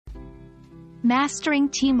Mastering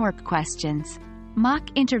teamwork questions. Mock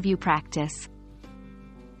interview practice.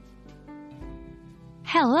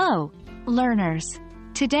 Hello, learners.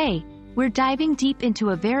 Today, we're diving deep into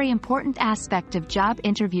a very important aspect of job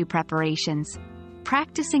interview preparations: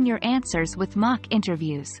 practicing your answers with mock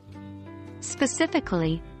interviews.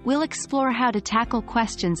 Specifically, we'll explore how to tackle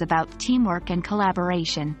questions about teamwork and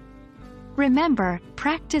collaboration. Remember,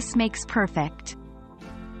 practice makes perfect.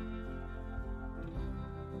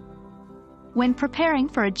 When preparing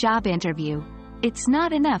for a job interview, it's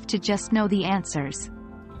not enough to just know the answers.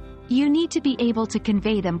 You need to be able to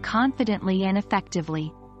convey them confidently and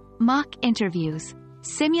effectively. Mock interviews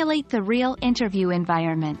simulate the real interview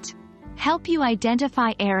environment, help you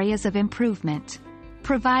identify areas of improvement,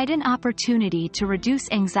 provide an opportunity to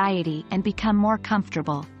reduce anxiety and become more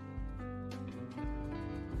comfortable.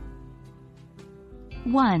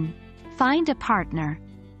 1. Find a partner.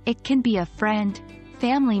 It can be a friend,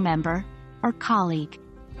 family member, or colleague.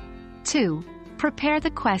 2. Prepare the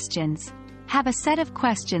questions. Have a set of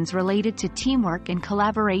questions related to teamwork and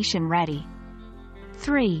collaboration ready.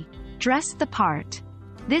 3. Dress the part.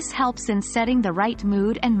 This helps in setting the right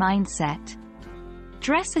mood and mindset.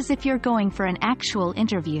 Dress as if you're going for an actual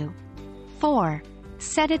interview. 4.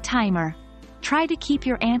 Set a timer. Try to keep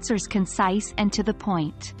your answers concise and to the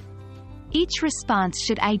point. Each response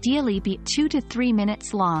should ideally be 2 to 3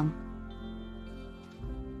 minutes long.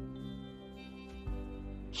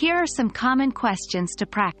 Here are some common questions to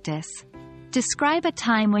practice. Describe a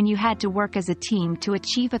time when you had to work as a team to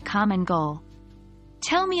achieve a common goal.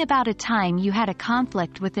 Tell me about a time you had a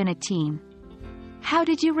conflict within a team. How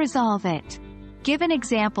did you resolve it? Give an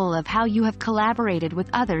example of how you have collaborated with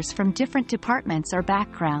others from different departments or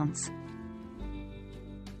backgrounds.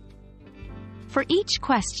 For each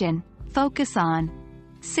question, focus on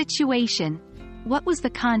situation. What was the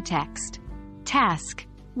context? Task.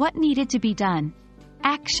 What needed to be done?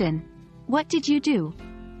 Action. What did you do?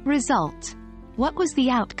 Result. What was the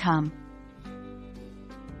outcome?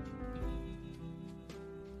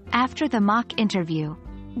 After the mock interview.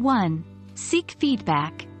 1. Seek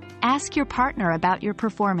feedback. Ask your partner about your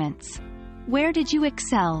performance. Where did you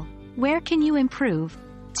excel? Where can you improve?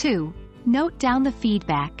 2. Note down the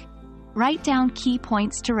feedback. Write down key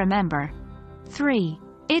points to remember. 3.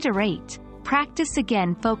 Iterate. Practice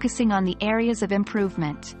again, focusing on the areas of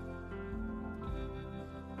improvement.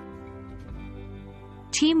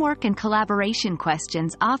 Teamwork and collaboration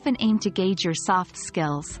questions often aim to gauge your soft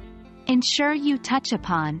skills. Ensure you touch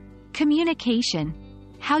upon communication,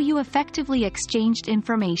 how you effectively exchanged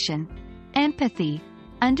information; empathy,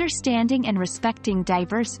 understanding and respecting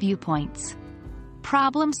diverse viewpoints;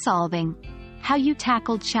 problem solving, how you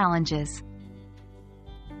tackled challenges.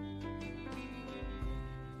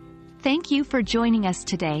 Thank you for joining us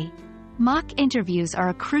today. Mock interviews are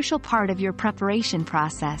a crucial part of your preparation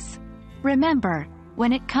process. Remember,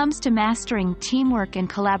 when it comes to mastering teamwork and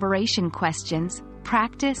collaboration questions,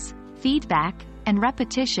 practice, feedback, and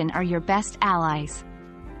repetition are your best allies.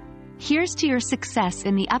 Here's to your success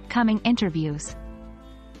in the upcoming interviews.